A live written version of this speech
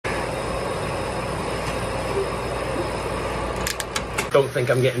Don't think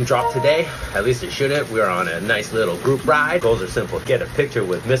I'm getting dropped today. At least it shouldn't. We're on a nice little group ride. Goals are simple. Get a picture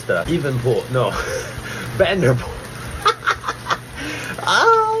with Mr. Evenpool. No, Vanderpool.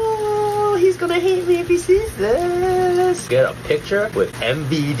 Oh, he's gonna hate me if he sees this. Get a picture with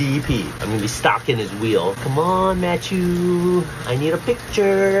MVDP. I'm gonna be stalking his wheel. Come on, Mathieu. I need a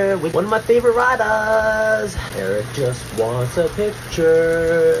picture with one of my favorite riders. Eric just wants a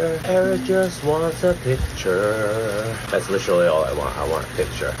picture. Eric just wants a picture. That's literally all I want. I want a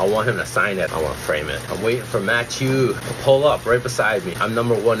picture. I want him to sign it. I want to frame it. I'm waiting for Mathieu to pull up right beside me. I'm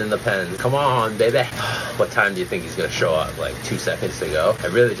number 1 in the pen. Come on, baby. What time do you think he's gonna show up? Like 2 seconds to go? I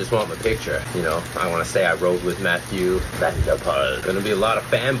really just want my picture. You know, I want to say I rode with Mathieu van der Poel. Gonna be a lot of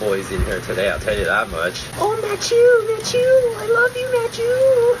fanboys in here today, I'll tell you that much. Oh, Mathieu, I love you,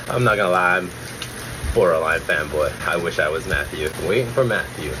 Mathieu. I'm not gonna lie, I'm borderline fanboy. I wish I was Mathieu. I'm waiting for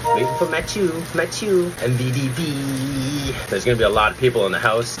Mathieu. Waiting for Mathieu, MVDP. There's gonna be a lot of people in the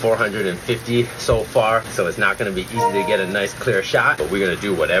house, 450 so far, so it's not gonna be easy to get a nice clear shot, but we're gonna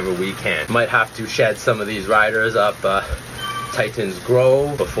do whatever we can. Might have to shed some of these riders up Titans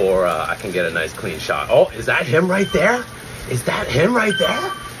Grove before I can get a nice clean shot. Oh, is that him right there? Is that him right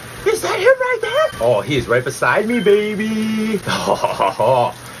there? Is that him right there? Oh, he's right beside me, baby.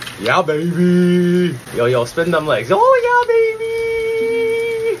 Oh, yeah, baby. Yo, spin them legs. Oh, yeah,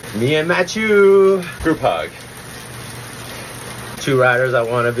 baby. Me and Mathieu. Group hug. 2 riders I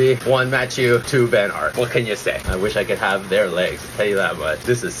want to be. 1 Mathieu, 2 Van Aert. What can you say? I wish I could have their legs. I'll tell you that much.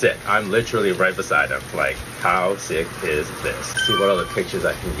 This is sick. I'm literally right beside them. Like, how sick is this? See what other pictures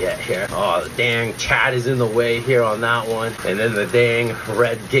I can get here. Oh, the dang Chad is in the way here on that one. And then the dang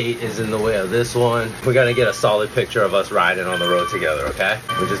red gate is in the way of this one. We're gonna get a solid picture of us riding on the road together, okay?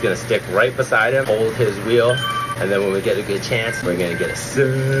 We're just gonna stick right beside him, hold his wheel, and then when we get a good chance, we're gonna get a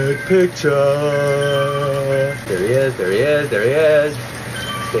sick picture. There he is, there he is, there he is.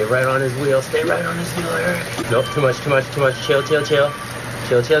 Stay right on his wheel, stay right on his wheel, Eric. Nope, too much. Chill.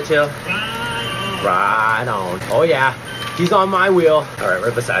 Chill. Right on. Oh yeah, he's on my wheel. All right,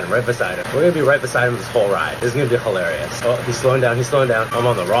 right beside him. We're gonna be right beside him this whole ride. This is gonna be hilarious. Oh, he's slowing down. I'm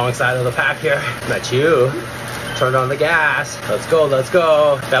on the wrong side of the pack here. Mathieu, turn on the gas. Let's go.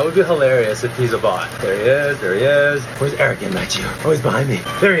 That would be hilarious if he's a bot. There he is. Where's Eric and Mathieu? Oh, he's behind me.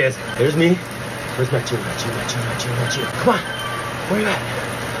 There he is. There's me. Where's Mathieu? Come on. Where you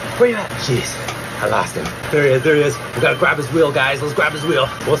at? Jeez. I lost him. There he is. We gotta grab his wheel, guys. Let's grab his wheel.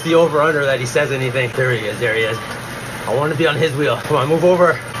 What's the over-under that he says anything? There he is. I want to be on his wheel. Come on, move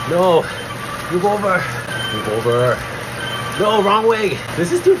over. No. Move over. No, wrong way.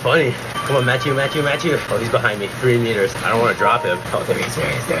 This is too funny. Come on, Mathieu. Oh, he's behind me. 3 meters. I don't want to drop him. Oh, there he is.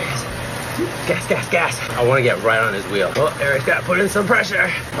 Gas. I want to get right on his wheel. Oh, Eric's got to put in some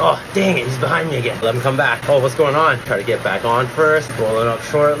pressure. Oh, dang it. He's behind me again. Let him come back. Oh, what's going on? Try to get back on first. Rolling up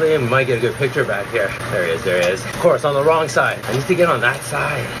shortly. We might get a good picture back here. There he is. Of course, on the wrong side. I need to get on that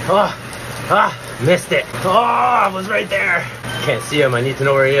side. Missed it. Oh, I was right there. Can't see him. I need to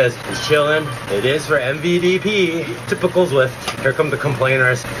know where he is. He's chilling. It is for MVDP. Typical Zwift. Here come the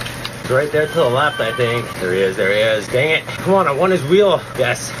complainers. It's right there to the left, I think. There he is. Dang it. Come on, I want his wheel.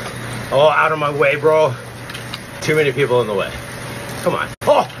 Yes. Oh, out of my way, bro. Too many people in the way. Come on.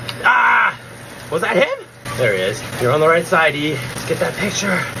 Oh, was that him? There he is. You're on the right side, E. Let's get that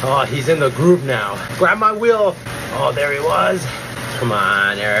picture. Oh, he's in the group now. Grab my wheel. Oh, there he was. Come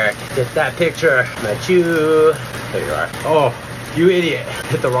on, Eric. Get that picture. Mathieu. There you are. Oh, you idiot.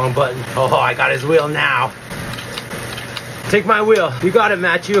 Hit the wrong button. Oh, I got his wheel now. Take my wheel. You got it,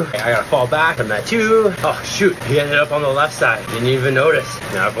 Mathieu. I gotta fall back to Mathieu. Oh, shoot. He ended up on the left side. Didn't even notice.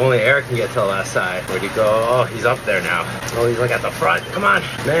 Now, if only Eric can get to the left side. Where'd he go? Oh, he's up there now. Oh, he's like at the front. Come on.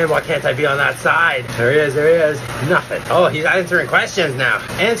 Man, why can't I be on that side? There he is. Nothing. Oh, he's answering questions now.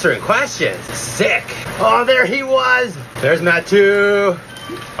 Answering questions. Sick. Oh, there he was. There's Mathieu.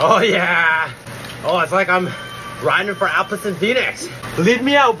 Oh, yeah. Oh, it's like I'm riding for Alpes and Phoenix. Lead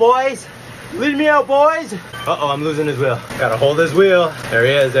me out, boys. Uh-oh, I'm losing his wheel. Gotta hold his wheel. There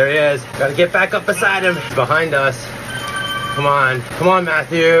he is. Gotta get back up beside him. He's behind us. Come on,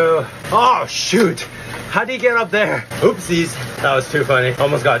 Mathieu. Oh, shoot. How'd he get up there? Oopsies. That was too funny.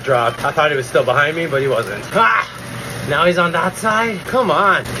 Almost got dropped. I thought he was still behind me, but he wasn't. Now he's on that side? Come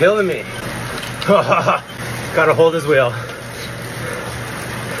on, killing me. Gotta hold his wheel.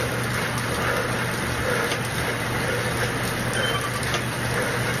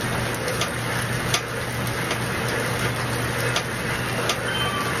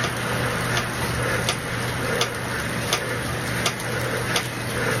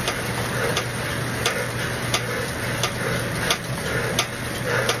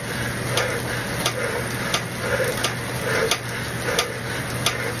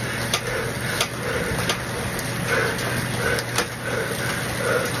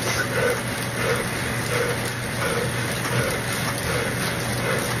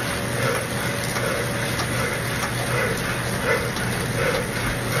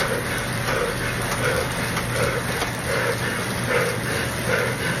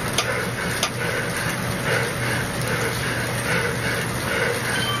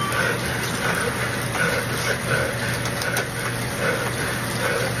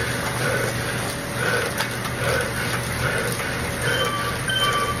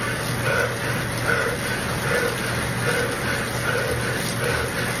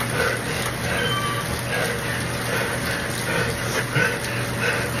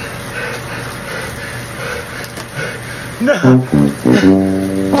 No.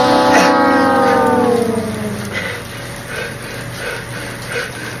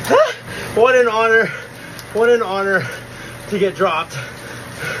 What an honor. What an honor to get dropped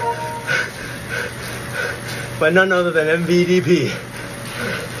by none other than MVDP.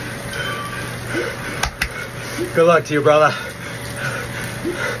 Good luck to you, brother.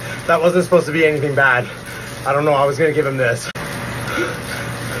 That wasn't supposed to be anything bad. I don't know, I was gonna give him this.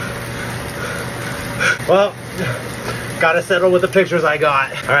 Well, gotta settle with the pictures I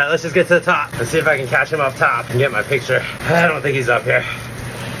got. All right, let's just get to the top. Let's see if I can catch him up top and get my picture. I don't think he's up here.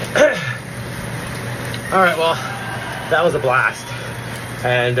 All right, well, that was a blast.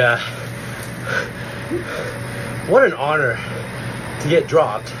 And what an honor to get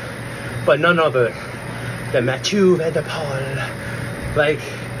dropped, but none other than Mathieu and Poel. Like,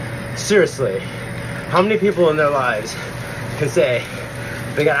 seriously, how many people in their lives can say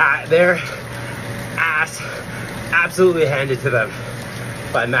they got their ass absolutely handed to them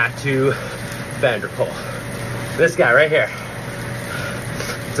by Mathieu van der Poel? This guy right here.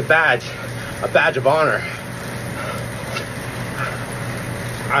 It's a badge of honor.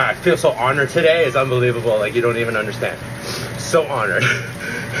 I feel so honored today. It's unbelievable. Like, you don't even understand. So honored.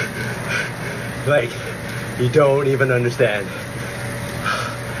 Like, you don't even understand.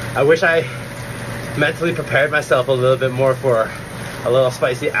 I wish I mentally prepared myself a little bit more for a little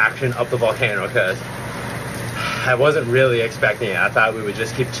spicy action up the volcano, because I wasn't really expecting it. I thought we would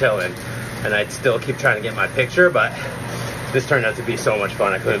just keep chilling and I'd still keep trying to get my picture, but this turned out to be so much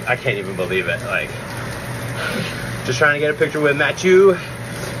fun. I can't even believe it. Like, just trying to get a picture with Mathieu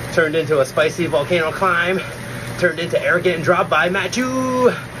turned into a spicy volcano climb, turned into air getting dropped by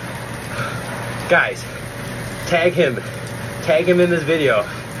Mathieu. Guys, tag him in this video.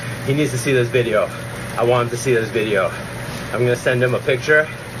 He needs to see this video. I want him to see this video. I'm gonna send him a picture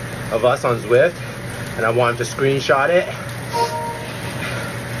of us on Zwift, and I want him to screenshot it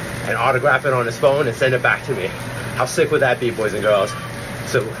and autograph it on his phone and send it back to me. How sick would that be, boys and girls?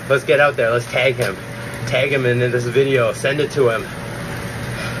 So let's get out there, let's tag him in this video, send it to him.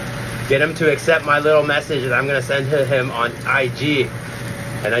 Get him to accept my little message that I'm gonna send to him on IG.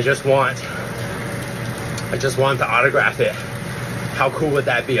 And I just want him to autograph it. How cool would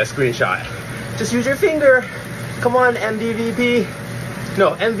that be, a screenshot? Just use your finger. Come on, MVDP.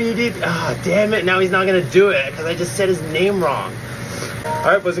 No, MVDP. Ah, oh, damn it, now he's not gonna do it because I just said his name wrong.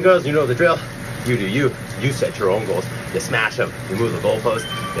 All right, boys and girls, you know the drill. You do you. You set your own goals. You smash them. You move the goalpost.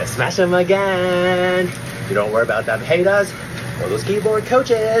 You smash them again. You don't worry about them haters or those keyboard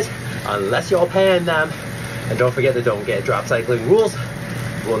coaches unless you're paying them. And don't forget the don't get drop cycling rules.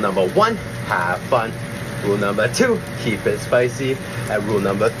 Rule number 1, have fun. Rule number 2, keep it spicy. And rule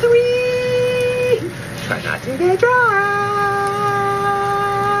number 3, try not to get dropped.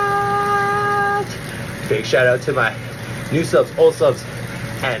 Big shout out to my new subs, old subs,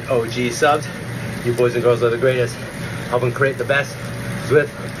 and OG subs. You boys and girls are the greatest. Helping create the best Zwift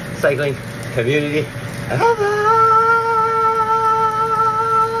cycling community ever.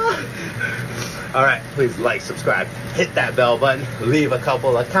 All right, please like, subscribe, hit that bell button, leave a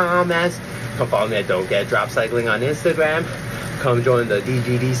couple of comments. Come follow me at Don't Get Drop Cycling on Instagram. Come join the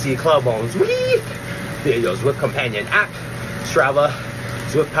DGDC Club on Zwift. Video Zwift Companion app, Strava,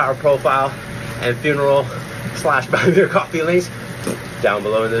 Zwift Power Profile, and funeral/buy me a coffee links down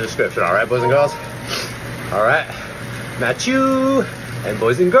below in the description. All right, boys and girls. All right, Mathieu and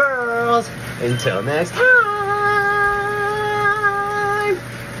boys and girls. Until next time,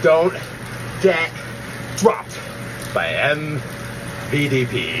 don't get dropped by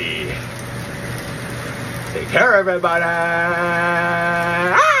MVDP. Take care, everybody.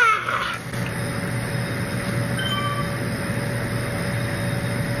 Ah!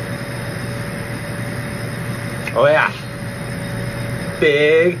 Oh yeah.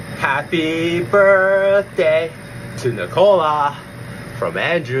 Big happy birthday to Nicola from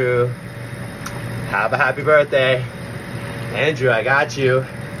Andrew. Have a happy birthday. Andrew, I got you.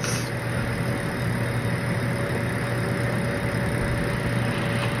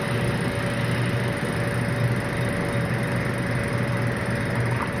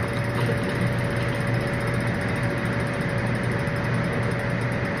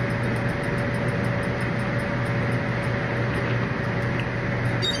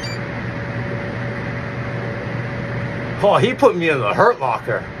 Oh, he put me in the hurt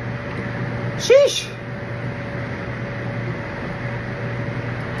locker. Sheesh.